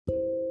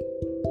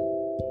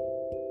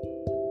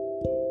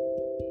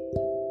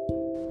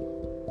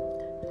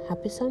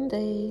Happy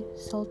Sunday,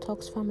 Soul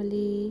Talks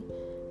family,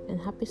 and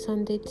happy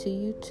Sunday to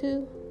you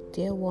too,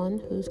 dear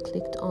one who's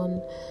clicked on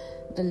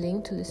the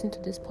link to listen to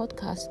this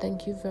podcast.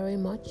 Thank you very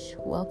much.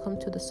 Welcome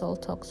to the Soul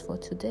Talks for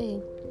today.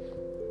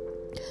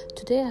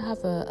 Today I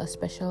have a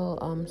special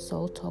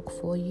Soul Talk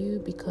for you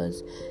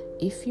because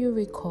if you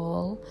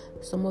recall,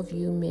 some of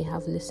you may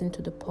have listened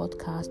to the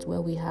podcast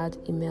where we had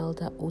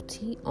Emelda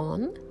Oti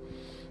on,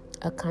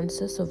 a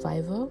cancer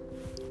survivor,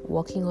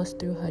 walking us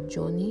through her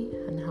journey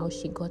and how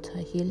she got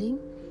her healing.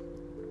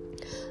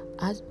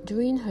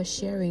 During her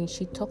sharing,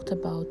 she talked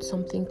about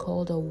something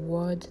called a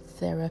word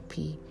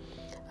therapy.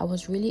 I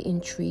was really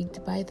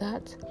intrigued by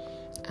that,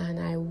 and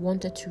I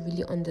wanted to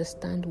really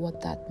understand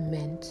what that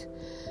meant.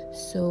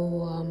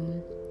 So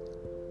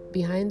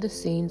behind the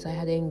scenes, I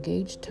had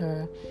engaged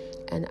her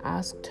and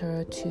asked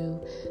her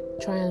to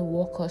try and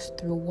walk us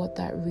through what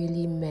that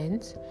really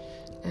meant,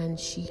 and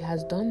she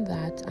has done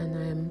that,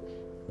 and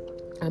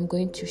I'm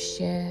going to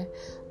share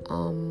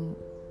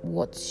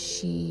what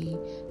she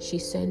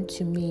sent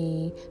to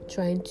me,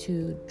 trying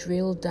to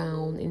drill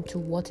down into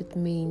what it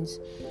means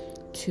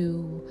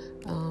to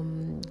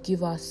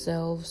give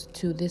ourselves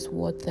to this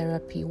word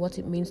therapy, what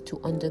it means to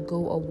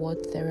undergo a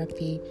word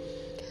therapy.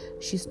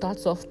 She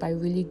starts off by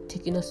really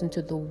taking us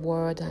into the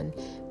word and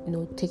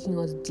taking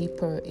us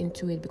deeper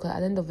into it, because at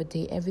the end of the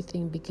day,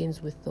 everything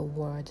begins with the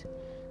word.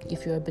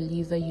 If you're a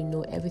believer,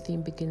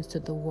 everything begins to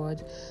the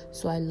word.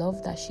 So I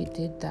love that she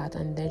did that,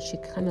 and then she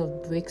kind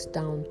of breaks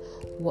down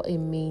what it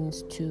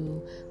means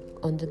to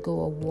undergo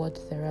a word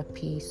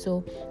therapy.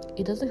 So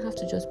it doesn't have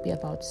to just be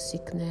about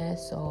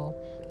sickness or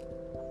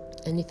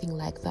anything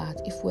like that.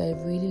 If we're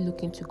really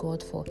looking to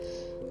God for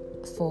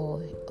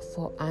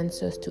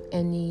answers to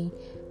any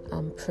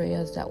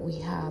prayers that we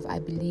have, I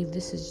believe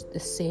this is the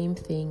same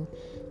thing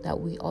that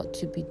we ought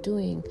to be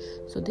doing.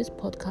 So this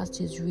podcast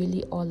is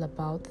really all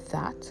about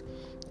that.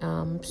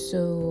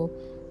 So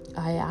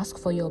I ask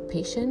for your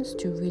patience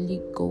to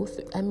really go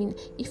through.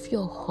 If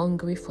you're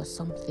hungry for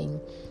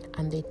something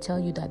and they tell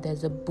you that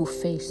there's a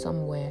buffet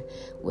somewhere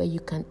where you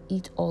can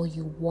eat all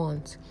you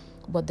want,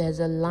 but there's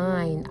a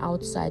line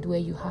outside where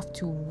you have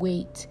to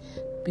wait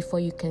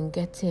before you can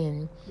get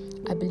in,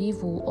 I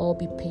believe we'll all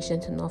be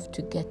patient enough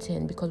to get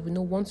in, because we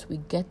know once we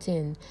get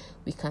in,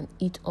 we can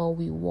eat all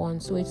we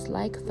want. So it's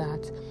like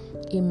that.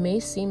 It may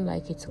seem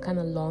like it's a kind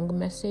of long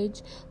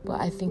message,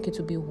 but I think it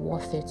will be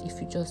worth it if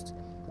you just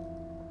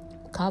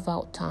carve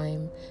out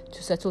time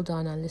to settle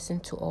down and listen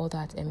to all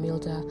that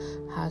Emelda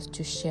has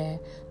to share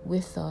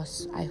with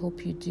us. I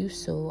hope you do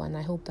so, and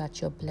I hope that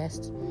you're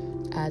blessed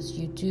as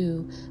you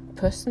do.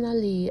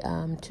 Personally,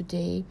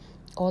 today,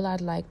 all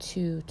I'd like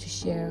to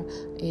share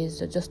is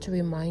just to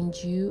remind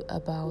you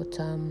about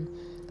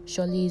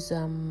Shirley's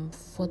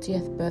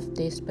 40th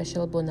birthday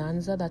special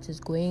bonanza that is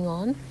going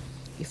on.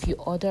 If you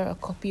order a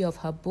copy of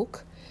her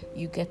book,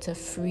 you get a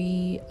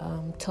free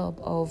tub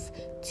of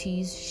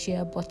Tea's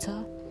shea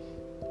butter.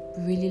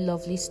 Really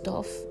lovely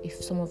stuff.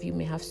 If some of you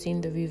may have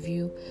seen the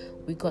review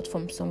we got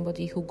from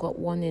somebody who got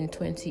one in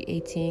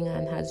 2018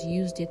 and has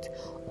used it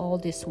all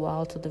this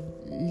while to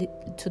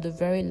the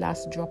very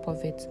last drop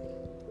of it,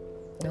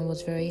 and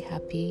was very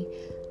happy.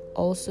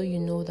 Also,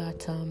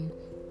 that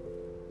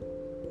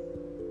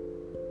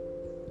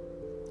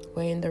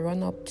we're in the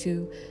run-up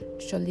to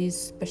Shirley's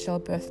special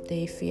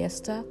birthday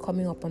fiesta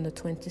coming up on the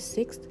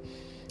 26th.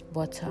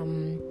 But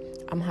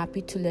I'm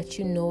happy to let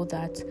you know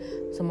that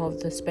some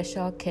of the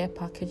special care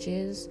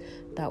packages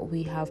that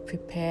we have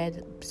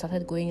prepared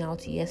started going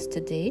out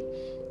yesterday,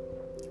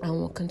 and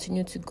will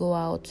continue to go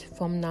out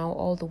from now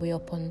all the way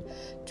up on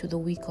to the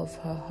week of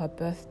her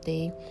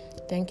birthday.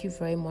 Thank you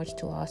very much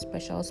to our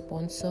special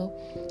sponsor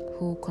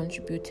who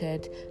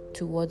contributed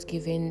towards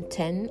giving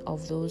 10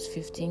 of those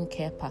 15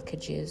 care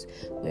packages.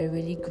 We're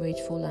really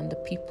grateful, and the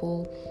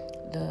people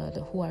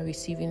who are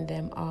receiving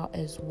them are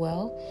as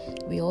well.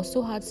 We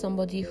also had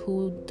somebody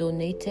who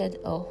donated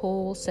a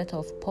whole set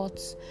of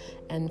pots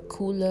and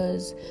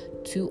coolers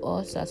to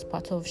us as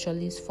part of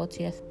Shirley's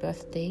 40th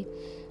birthday,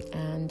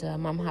 and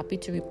I'm happy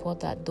to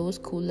report that those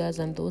coolers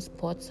and those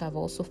pots have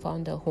also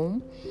found a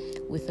home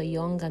with a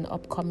young and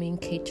upcoming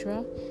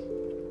caterer.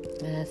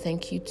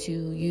 Thank you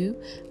to you,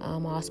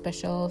 our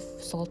special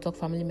Soul Talk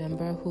family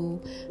member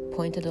who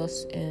pointed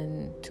us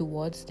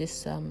towards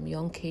this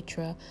young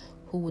caterer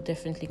who will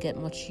definitely get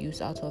much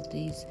use out of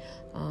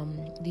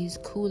these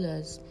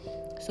coolers.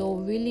 So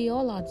really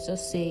all I'd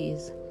just say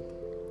is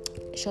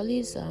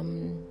Shirley's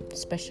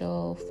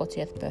special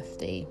 40th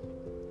birthday.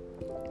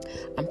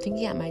 I'm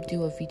thinking I might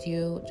do a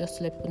video just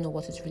to let people know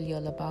what it's really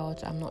all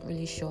about. I'm not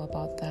really sure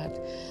about that,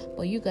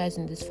 but you guys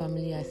in this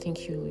family, I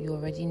think you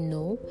already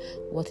know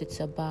what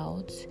it's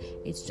about.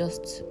 It's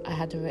just I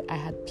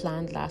had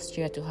planned last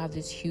year to have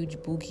this huge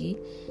boogie,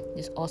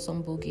 this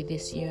awesome boogie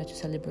this year to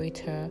celebrate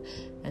her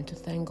and to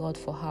thank God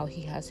for how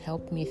He has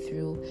helped me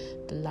through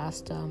the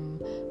last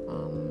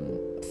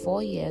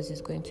 4 years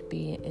is going to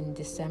be in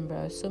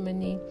December.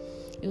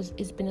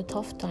 It's been a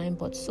tough time,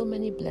 but so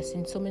many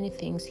blessings, so many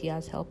things he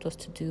has helped us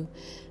to do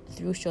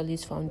through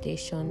Shirley's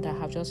Foundation that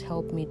have just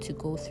helped me to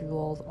go through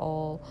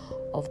all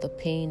of the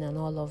pain and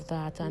all of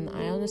that. And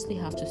I honestly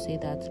have to say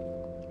that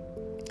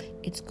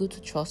it's good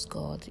to trust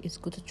God. It's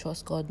good to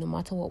trust God no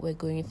matter what we're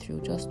going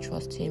through. Just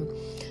trust him.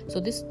 So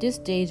this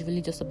day is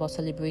really just about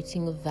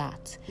celebrating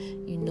that.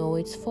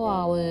 It's 4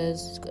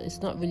 hours.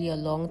 It's not really a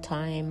long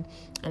time.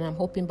 And I'm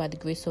hoping by the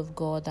grace of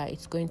God that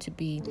it's going to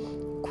be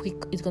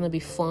quick. It's going to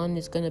be fun.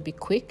 It's going to be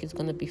quick. It's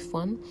going to be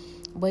fun.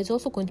 But it's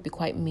also going to be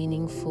quite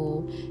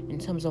meaningful in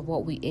terms of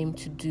what we aim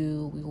to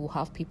do. We will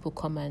have people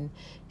come and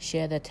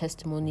share their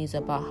testimonies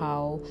about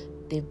how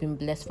they've been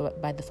blessed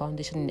by the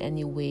foundation in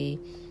any way.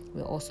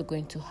 We're also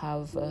going to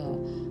have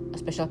a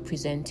special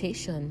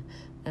presentation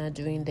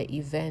during the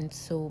event.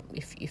 So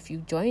if you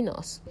join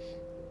us,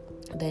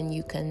 then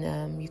you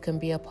can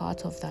be a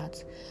part of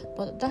that.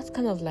 But that's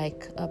kind of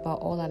like about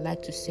all I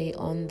like to say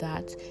on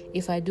that.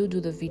 If I do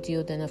the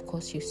video, then of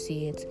course you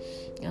see it.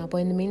 But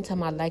in the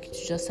meantime, I'd like you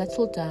to just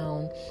settle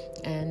down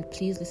and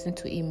please listen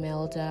to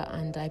Emelda.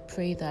 And I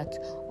pray that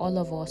all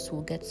of us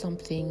will get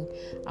something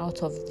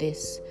out of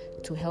this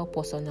to help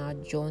us on our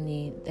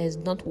journey. There's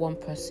not one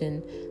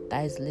person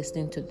that is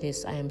listening to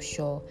this, I am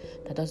sure,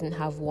 that doesn't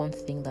have one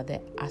thing that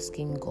they're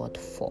asking God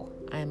for.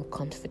 I am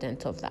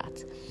confident of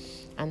that.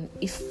 And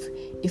if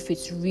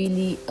it's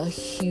really a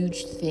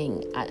huge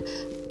thing,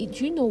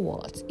 do you know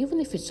what? Even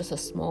if it's just a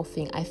small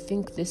thing, I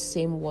think this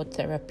same word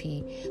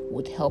therapy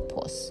would help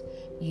us.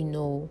 It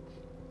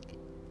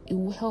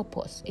will help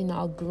us in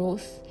our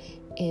growth,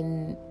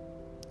 in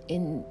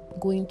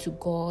going to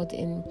God,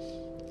 in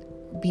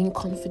being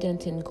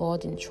confident in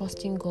God, in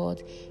trusting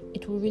God.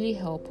 It will really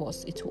help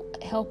us. It will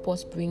help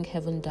us bring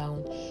heaven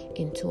down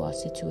into our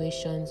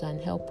situations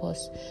and help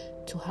us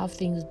to have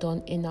things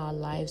done in our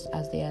lives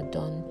as they are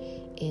done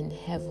in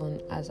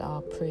heaven, as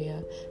our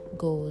prayer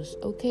goes.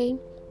 Okay,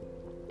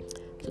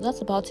 so that's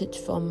about it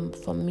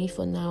from me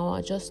for now.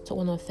 I just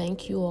want to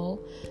thank you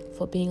all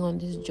for being on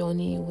this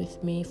journey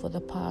with me for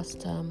the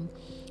past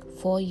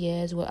 4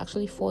 years. Well,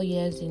 actually 4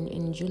 years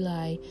in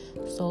July,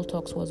 Soul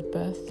Talks was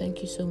birthed.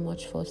 Thank you so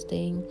much for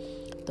staying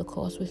the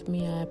course with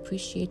me. I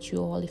appreciate you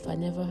all. If I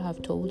never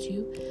have told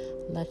you,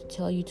 I'd like to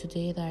tell you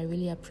today that I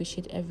really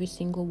appreciate every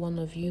single one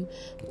of you,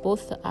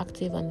 both the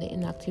active and the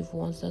inactive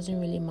ones.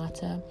 Doesn't really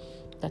matter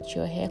that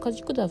you're here, because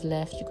you could have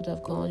left, you could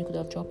have gone, you could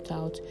have dropped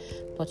out,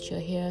 but you're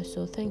here.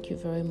 So thank you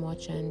very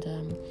much, and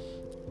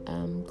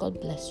God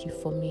bless you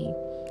for me,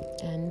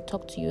 and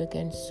talk to you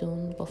again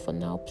soon. But for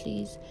now,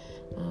 please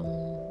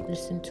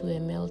listen to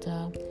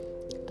Emelda,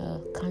 a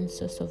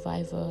cancer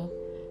survivor.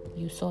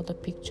 You saw the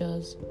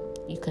pictures,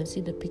 you can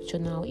see the picture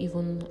now.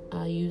 Even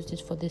I used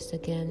it for this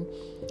again.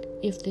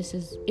 If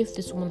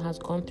this woman has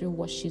gone through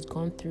what she's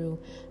gone through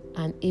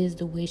and is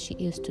the way she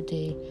is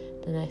today,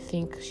 then I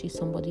think she's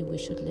somebody we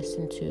should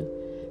listen to,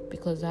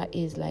 because that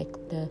is like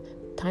the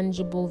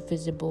tangible,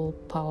 visible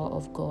power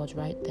of God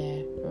right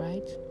there,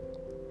 right?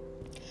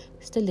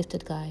 Stay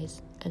lifted,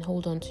 guys, and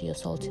hold on to your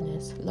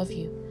saltiness. Love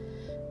you.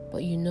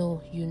 But you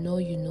know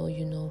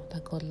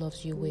that God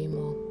loves you way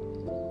more.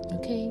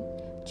 Okay?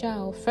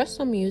 Ciao. First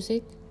some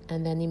music,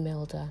 and then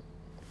Emelda.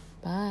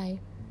 Bye.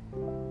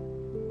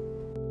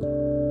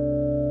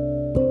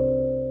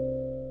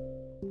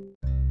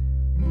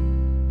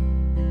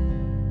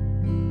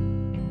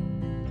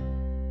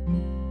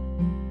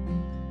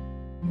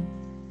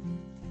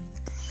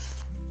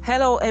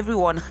 Hello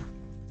everyone,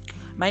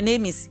 my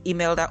name is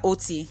Emelda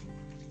Oti.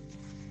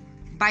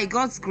 By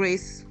God's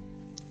grace,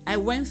 I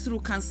went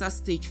through cancer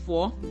stage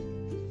 4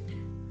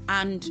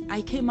 and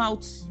I came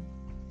out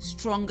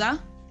stronger,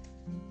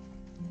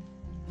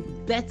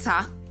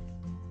 better,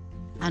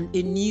 and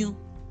a new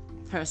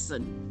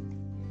person.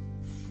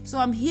 So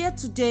I'm here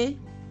today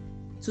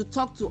to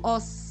talk to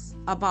us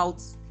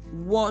about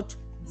word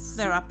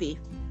therapy.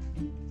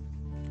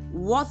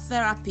 Word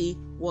therapy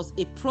was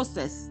a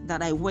process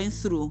that I went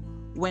through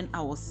when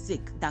I was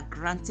sick that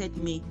granted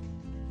me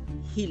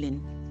healing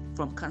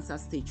from cancer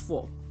stage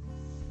 4.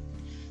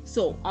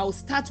 So I'll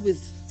start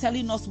with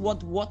telling us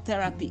what word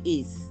therapy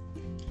is.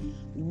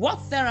 Word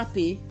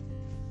therapy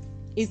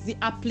is the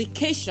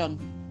application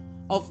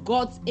of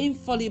God's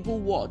infallible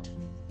word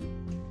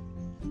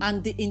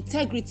and the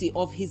integrity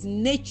of his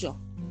nature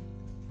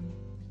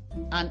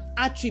and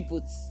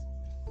attributes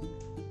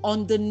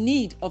on the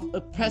need of a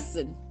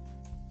person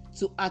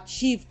to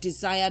achieve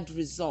desired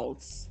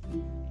results.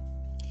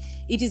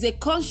 It is a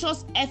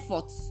conscious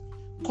effort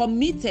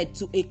committed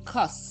to a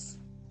cause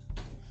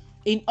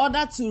in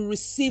order to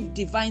receive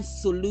divine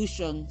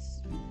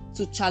solutions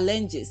to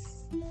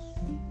challenges,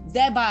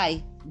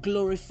 thereby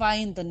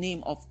glorifying the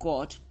name of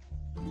God.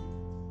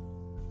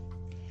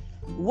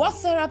 Word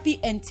therapy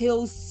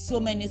entails so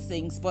many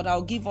things, but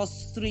I'll give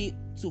us 3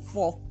 to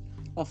 4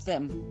 of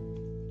them.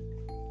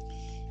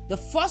 The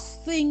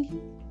first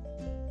thing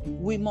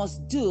we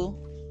must do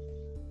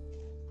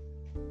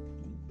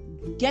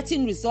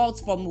getting results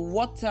from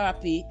word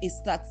therapy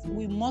is that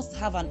we must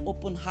have an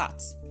open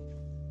heart.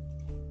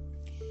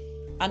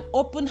 an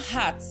open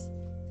heart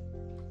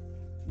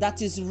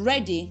that is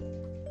ready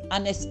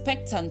and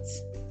expectant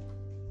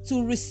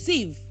to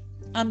receive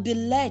and be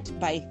led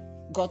by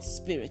God's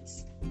Spirit.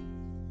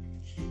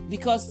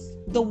 Because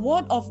the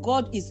Word of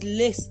God is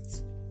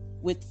laced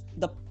with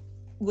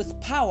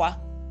power,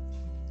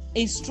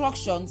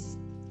 instructions,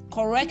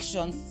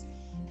 corrections,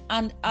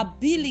 and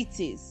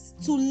abilities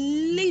to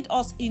lead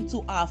us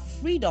into our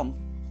freedom.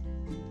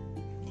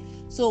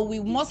 So we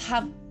must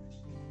have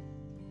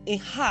a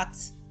heart,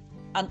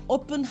 an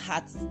open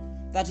heart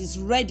that is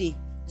ready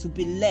to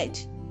be led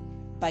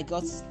by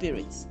God's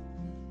Spirit.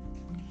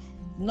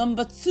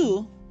 Number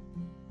 2,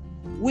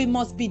 we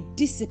must be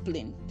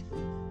disciplined.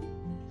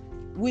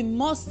 We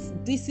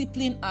must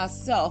discipline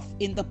ourselves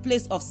in the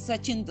place of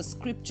searching the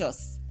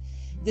scriptures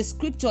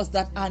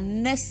that are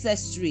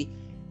necessary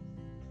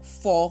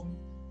for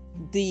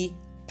the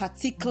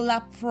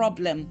particular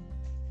problem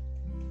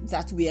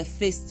that we are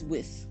faced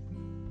with.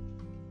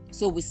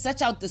 So we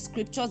search out the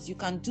scriptures. You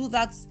can do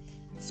that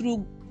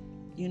through,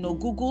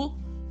 Google.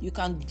 You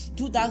can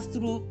do that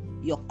through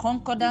your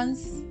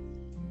concordance.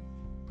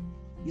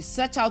 You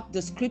search out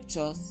the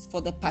scriptures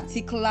for the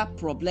particular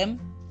problem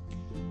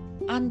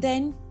and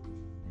then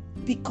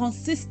be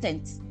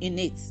consistent in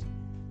it.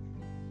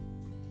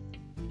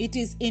 It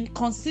is in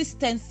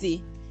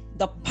consistency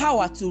the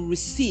power to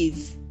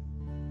receive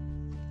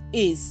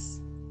is.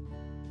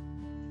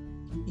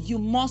 You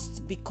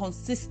must be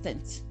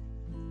consistent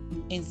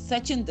in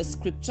searching the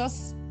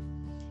scriptures,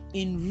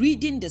 in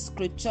reading the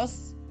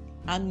scriptures,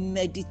 and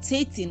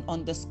meditating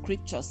on the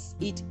scriptures.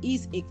 It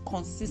is a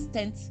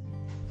consistent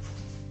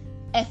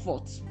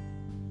effort.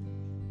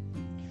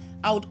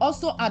 I would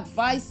also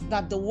advise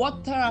that the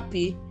word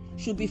therapy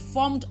should be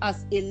formed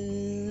as a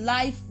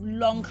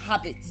lifelong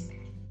habit,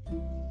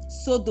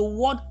 so the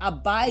word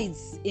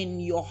abides in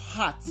your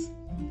heart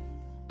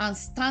and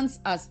stands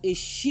as a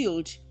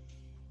shield,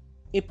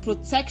 a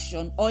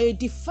protection, or a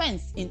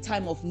defense in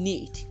time of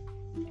need.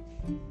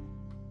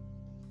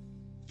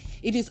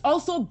 It is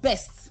also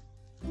best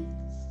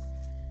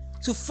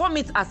to form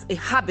it as a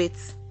habit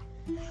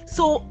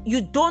so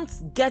you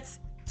don't get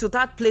to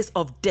that place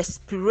of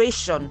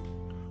desperation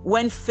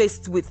when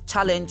faced with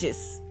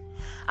challenges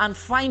and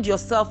find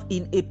yourself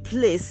in a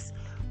place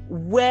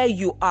where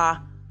you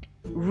are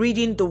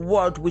reading the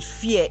word with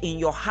fear in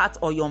your heart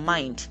or your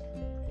mind.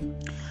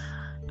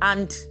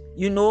 And,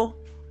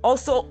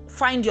 also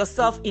find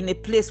yourself in a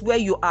place where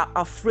you are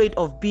afraid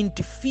of being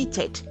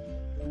defeated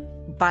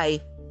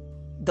by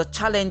the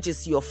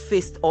challenges you're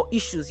faced or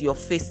issues you're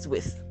faced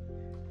with.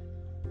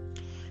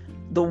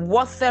 The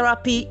word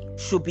therapy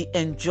should be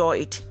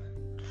enjoyed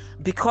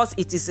because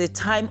it is a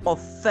time of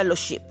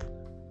fellowship.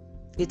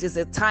 It is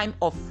a time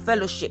of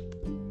fellowship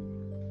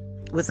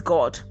with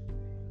God.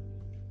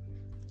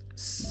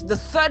 The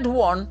third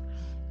one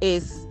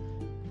is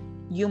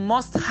you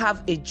must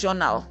have a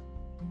journal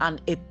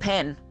and a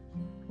pen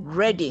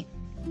ready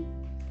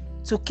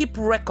to keep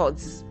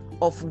records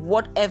of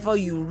whatever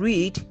you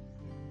read,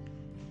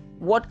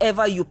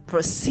 whatever you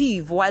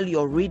perceive while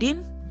you're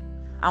reading,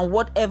 and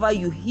whatever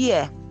you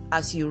hear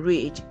as you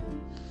read.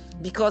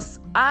 Because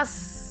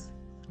as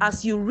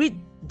you read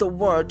the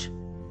word,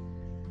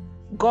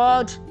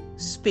 God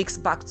speaks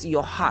back to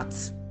your heart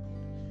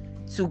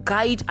to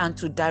guide and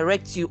to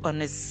direct you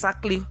on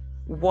exactly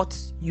what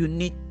you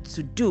need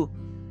to do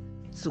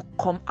to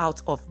come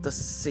out of the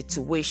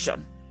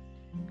situation.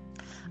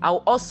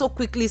 I'll also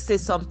quickly say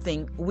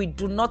something. We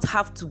do not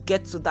have to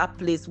get to that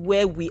place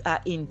where we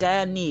are in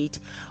dire need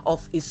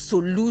of a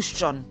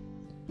solution,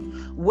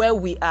 where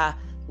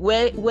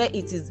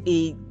it is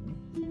a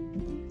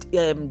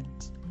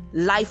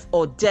life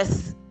or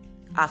death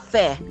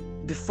affair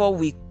before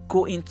we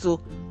go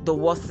into the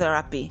word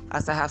therapy.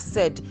 As I have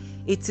said,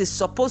 it is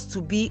supposed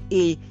to be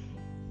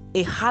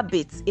a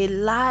habit, a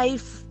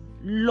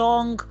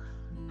lifelong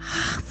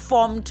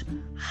formed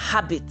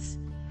habit,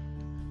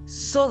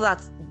 so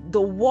that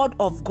the word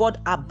of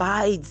God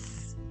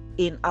abides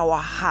in our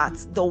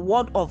hearts. The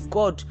word of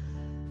God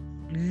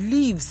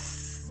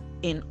lives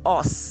in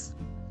us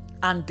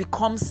and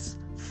becomes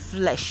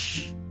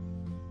flesh,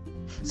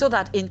 so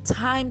that in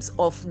times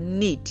of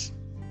need,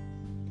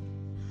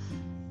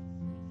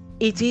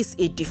 it is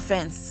a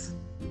defense.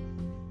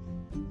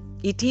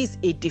 It is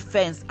a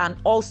defense and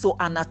also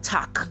an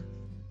attack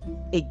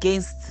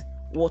against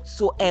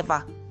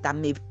whatsoever that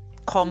may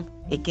come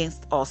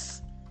against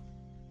us.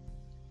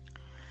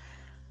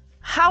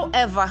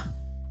 However,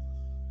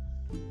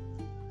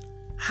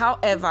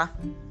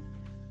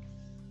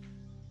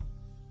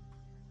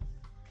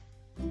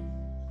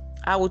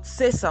 I would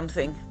say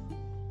something.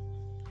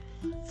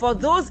 For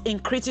those in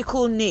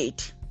critical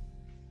need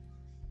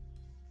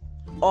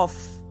of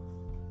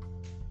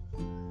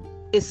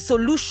a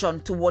solution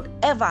to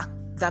whatever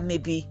that may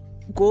be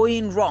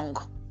going wrong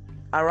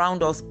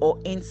around us or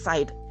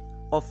inside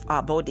of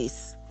our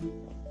bodies,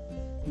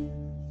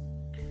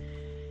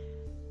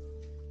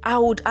 I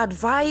would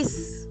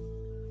advise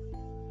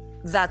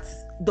that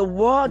the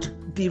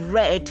word be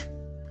read,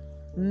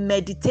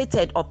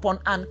 meditated upon,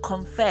 and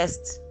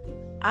confessed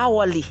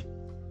hourly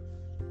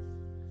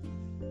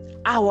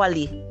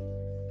hourly.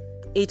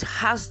 It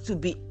has to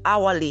be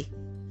hourly,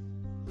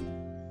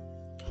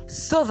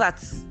 so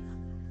that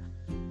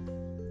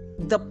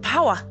the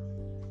power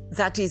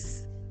that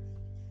is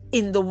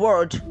in the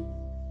word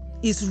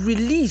is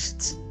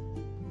released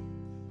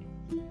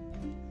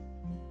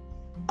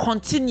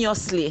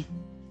continuously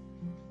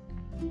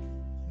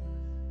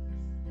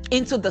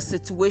into the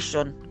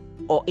situation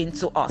or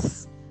into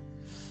us,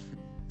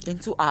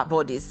 into our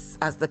bodies,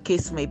 as the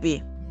case may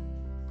be.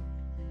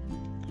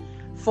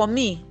 For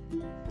me,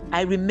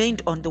 I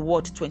remained on the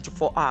word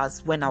 24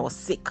 hours when I was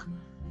sick.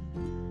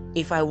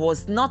 If I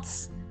was not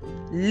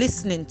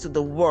listening to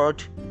the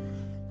word,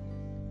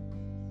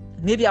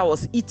 maybe I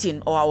was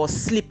eating, or I was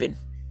sleeping,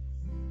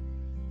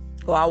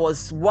 or I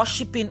was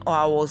worshiping, or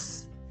I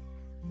was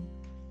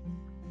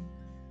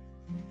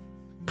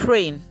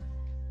praying.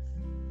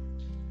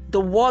 The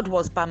word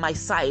was by my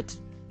side.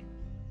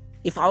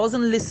 If I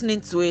wasn't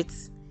listening to it,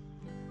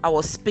 I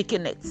was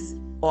speaking it,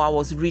 or I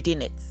was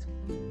reading it.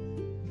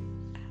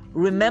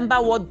 Remember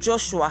what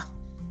Joshua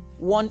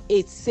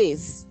 1:8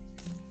 says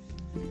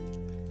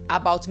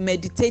about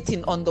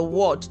meditating on the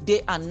word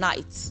day and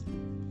night,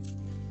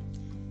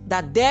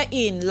 that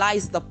therein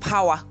lies the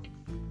power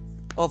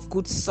of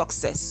good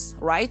success,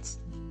 right?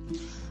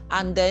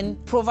 And then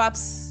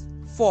Proverbs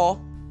 4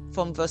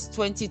 from verse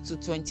 20 to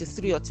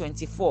 23 or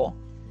 24,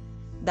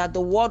 that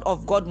the word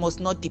of God must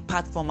not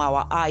depart from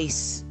our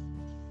eyes,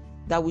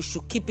 that we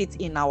should keep it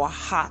in our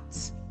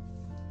heart.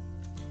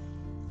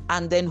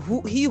 And then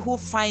he who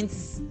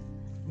finds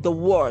the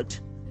word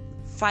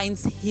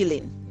finds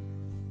healing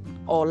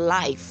or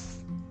life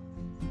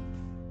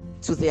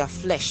to their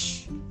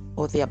flesh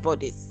or their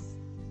bodies,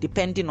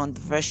 depending on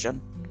the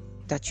version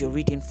that you're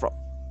reading from.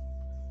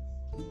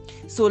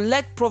 So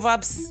let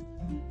Proverbs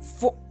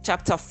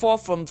chapter 4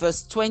 from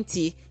verse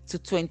 20 to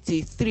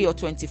 23 or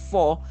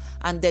 24,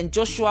 and then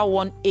Joshua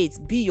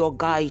 1:8 be your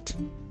guide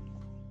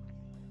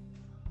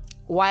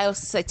while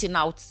setting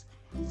out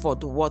for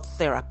the word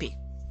therapy.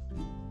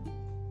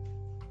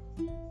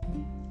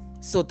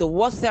 So the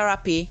word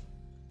therapy,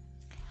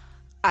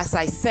 as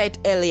I said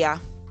earlier,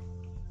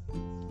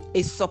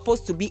 is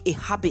supposed to be a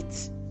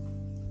habit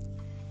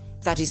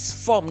that is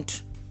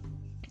formed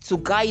to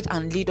guide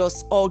and lead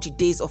us all the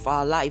days of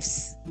our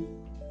lives.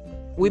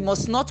 We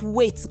must not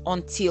wait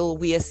until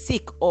we are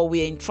sick or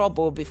we are in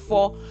trouble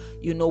before,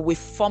 we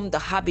form the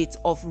habit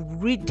of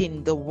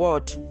reading the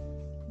word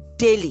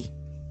daily.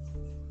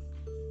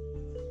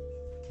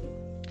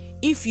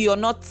 If you're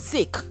not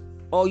sick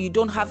or you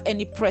don't have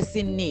any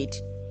pressing need,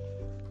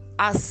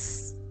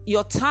 as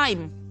your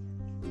time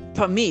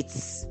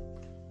permits,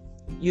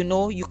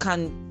 you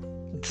can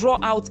draw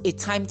out a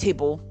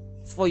timetable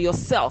for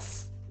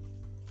yourself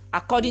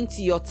according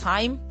to your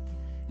time,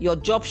 your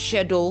job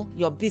schedule,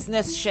 your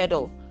business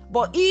schedule.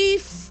 But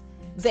if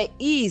there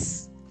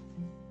is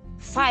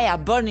fire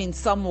burning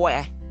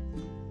somewhere,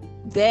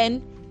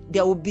 then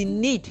there will be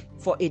need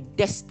for a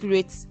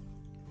desperate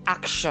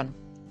action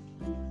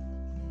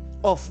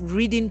of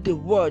reading the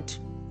word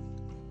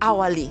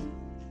hourly.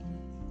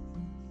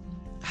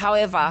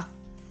 However,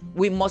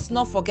 we must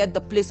not forget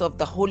the place of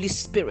the Holy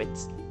Spirit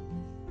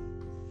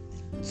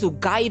to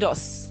guide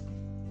us,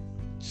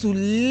 to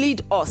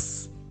lead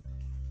us,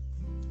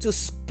 to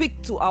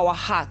speak to our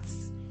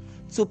hearts,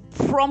 to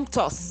prompt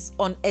us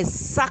on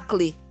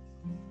exactly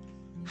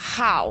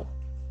how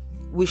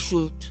we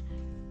should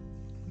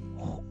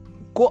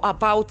go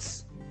about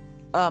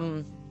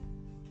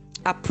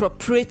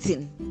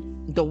appropriating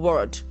the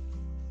word.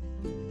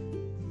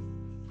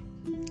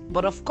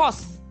 But of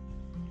course,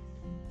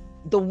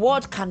 the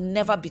word can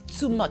never be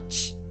too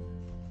much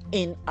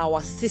in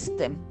our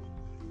system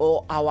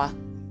or our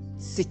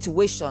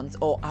situations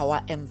or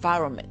our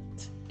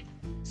environment.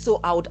 So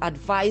I would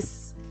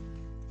advise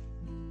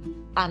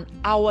an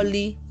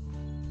hourly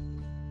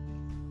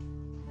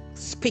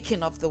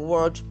speaking of the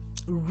word,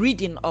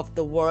 reading of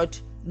the word,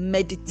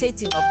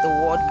 meditating of the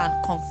word,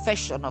 and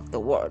confession of the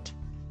word.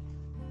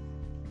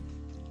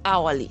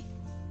 Hourly.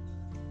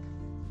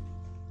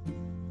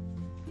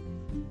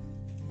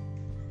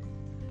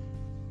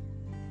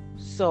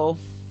 So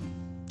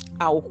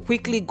I'll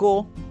quickly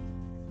go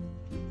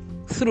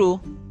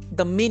through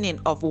the meaning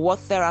of word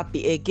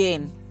therapy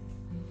again.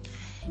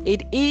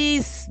 It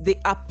is the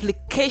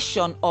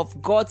application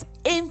of God's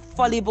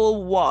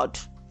infallible word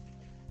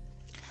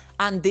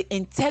and the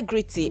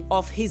integrity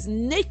of his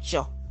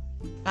nature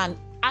and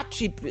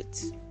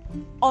attributes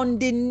on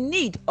the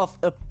need of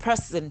a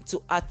person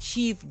to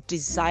achieve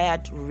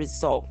desired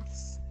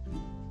results.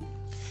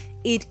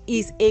 It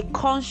is a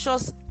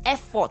conscious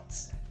effort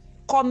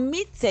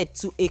committed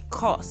to a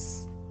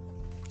cause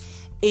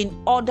in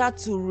order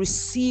to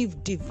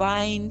receive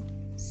divine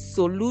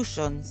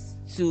solutions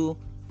to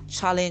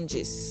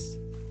challenges.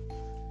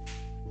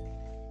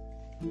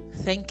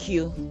 Thank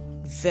you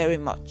very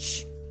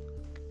much.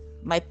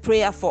 My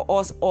prayer for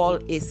us all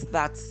is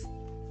that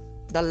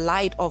the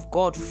light of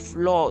God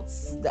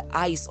floods the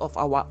eyes of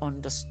our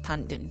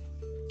understanding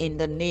in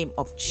the name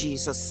of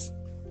Jesus.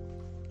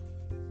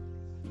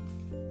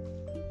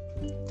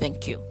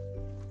 Thank you.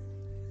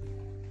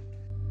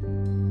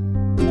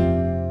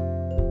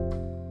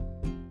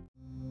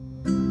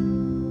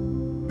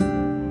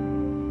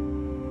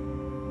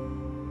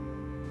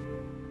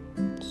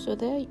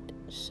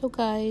 So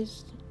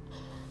guys,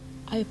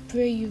 I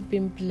pray you've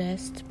been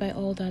blessed by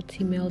all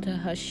that Emelda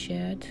has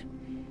shared.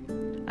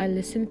 I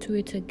listened to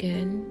it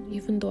again,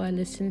 even though I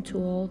listened to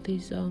all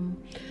these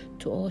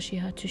to all she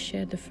had to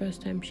share the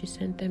first time she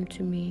sent them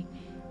to me,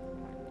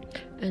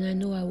 and I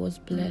know I was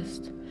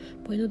blessed.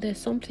 But there's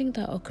something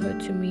that occurred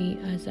to me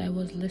as I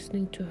was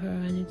listening to her,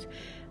 and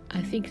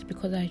I think it's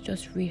because I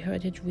just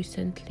reheard it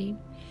recently.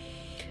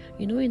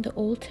 In the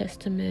Old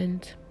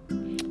Testament,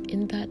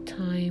 in that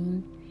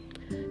time,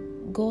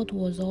 God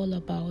was all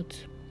about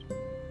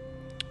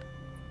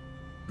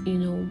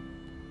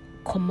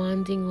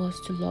commanding us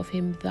to love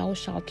him. Thou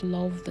shalt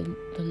love the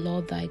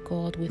Lord thy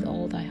God with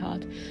all thy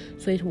heart.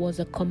 So it was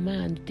a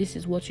command. This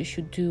is what you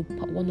should do,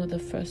 one of the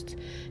first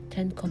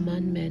 10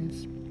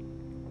 commandments.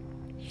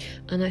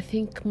 And I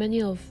think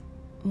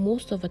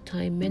most of the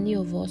time, many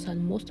of us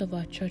and most of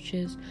our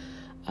churches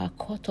are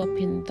caught up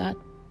in that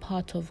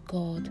part of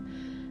God,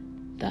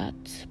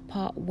 that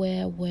part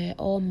where we're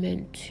all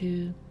meant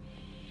to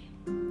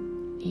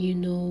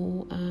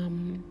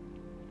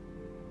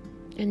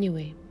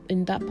anyway,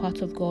 in that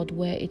part of God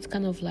where it's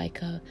kind of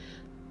like a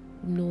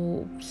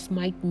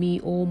smite me,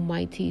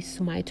 almighty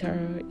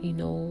smiter,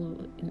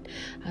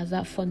 as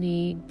that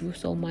funny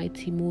Bruce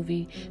Almighty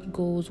movie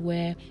goes,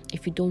 where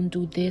if you don't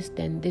do this,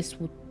 then this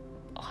would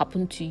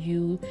happen to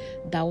you.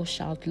 Thou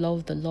shalt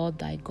love the Lord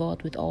thy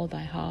God with all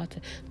thy heart.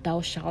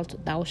 Thou shalt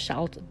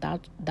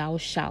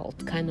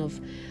kind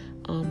of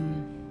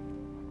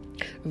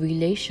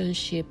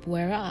relationship.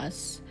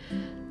 Whereas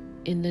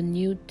in the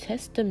New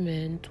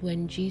Testament,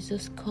 when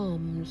Jesus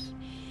comes,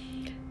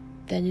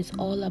 then it's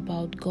all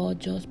about God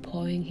just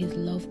pouring his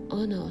love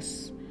on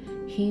us.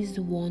 He's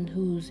the one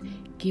who's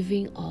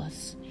giving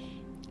us.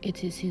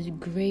 It is his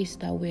grace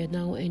that we're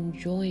now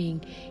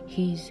enjoying.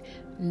 He's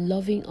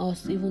loving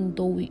us even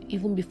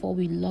before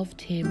we loved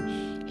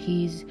him.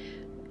 He's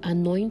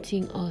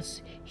anointing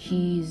us.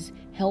 He's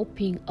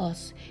helping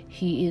us.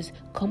 He is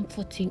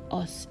comforting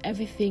us.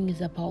 Everything is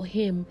about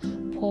him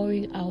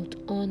pouring out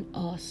on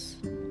us.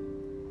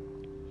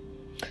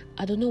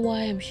 I don't know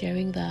why I'm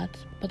sharing that,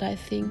 but I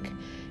think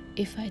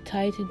if I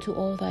tie it into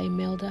all that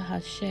Emelda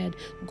has shared,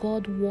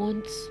 God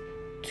wants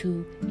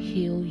to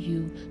heal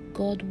you.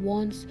 God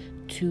wants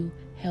to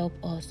help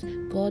us.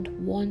 God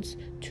wants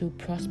to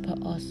prosper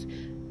us.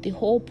 The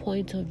whole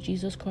point of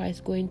Jesus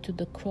Christ going to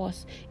the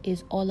cross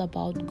is all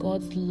about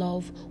God's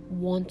love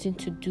wanting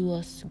to do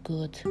us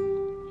good.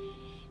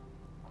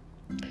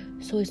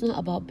 So it's not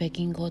about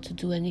begging God to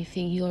do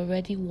anything. He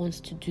already wants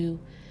to do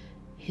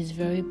his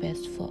very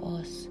best for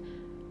us.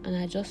 And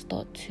I just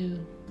thought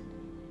to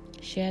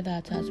share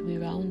that as we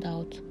round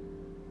out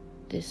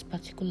this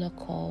particular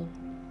call.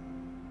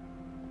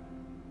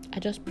 I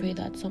just pray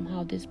that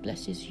somehow this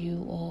blesses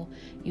you, or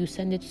you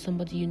send it to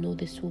somebody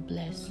this will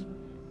bless.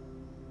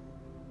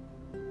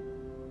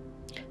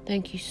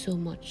 Thank you so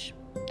much.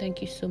 Thank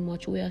you so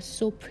much. We are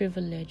so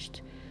privileged,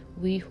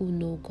 we who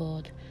know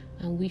God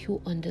and we who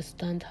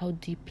understand how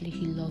deeply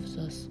he loves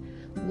us.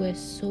 We're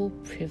so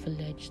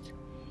privileged.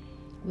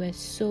 We're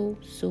so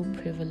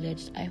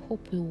privileged. I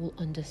hope we will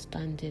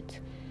understand it.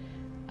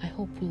 I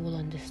hope we will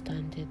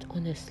understand it,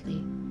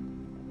 honestly.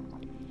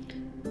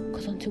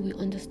 Because until we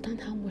understand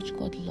how much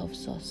God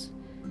loves us,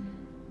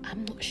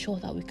 I'm not sure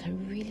that we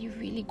can really,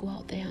 really go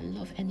out there and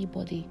love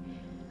anybody.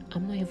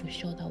 I'm not even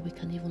sure that we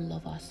can even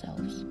love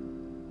ourselves.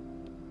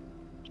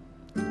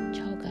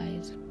 Ciao,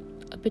 guys.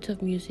 A bit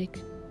of music,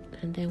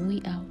 and then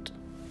we out.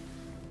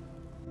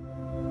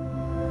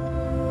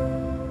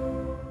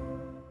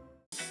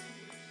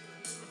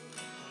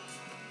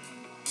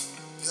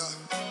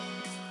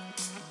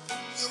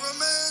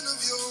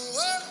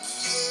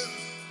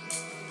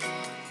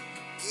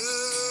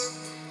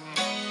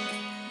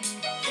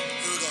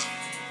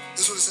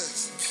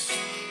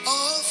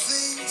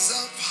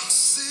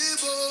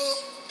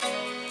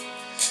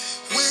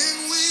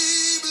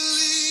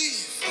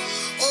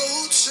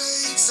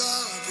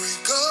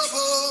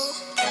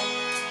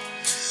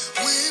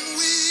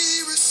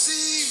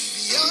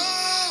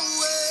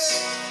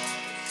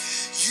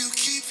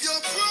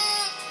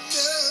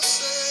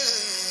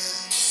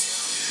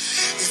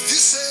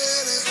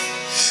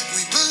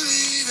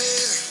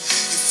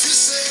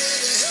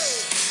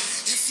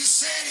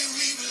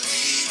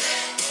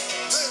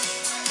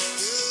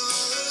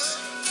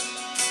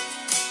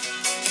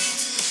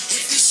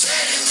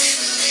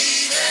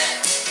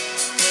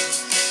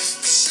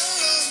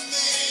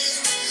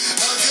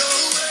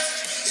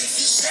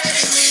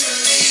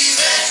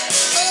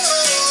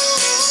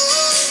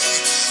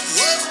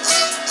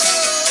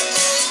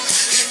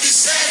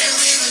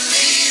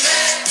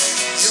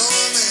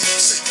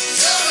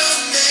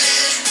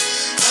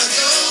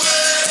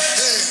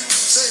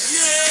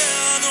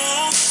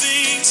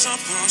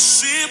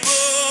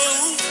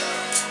 Possible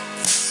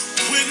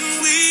when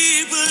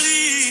we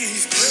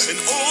believe, and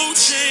old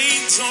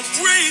chains are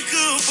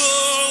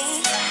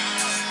breakable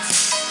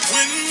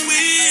when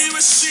we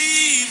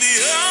receive the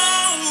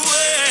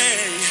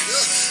way.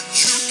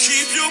 You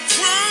keep your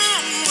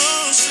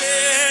promises.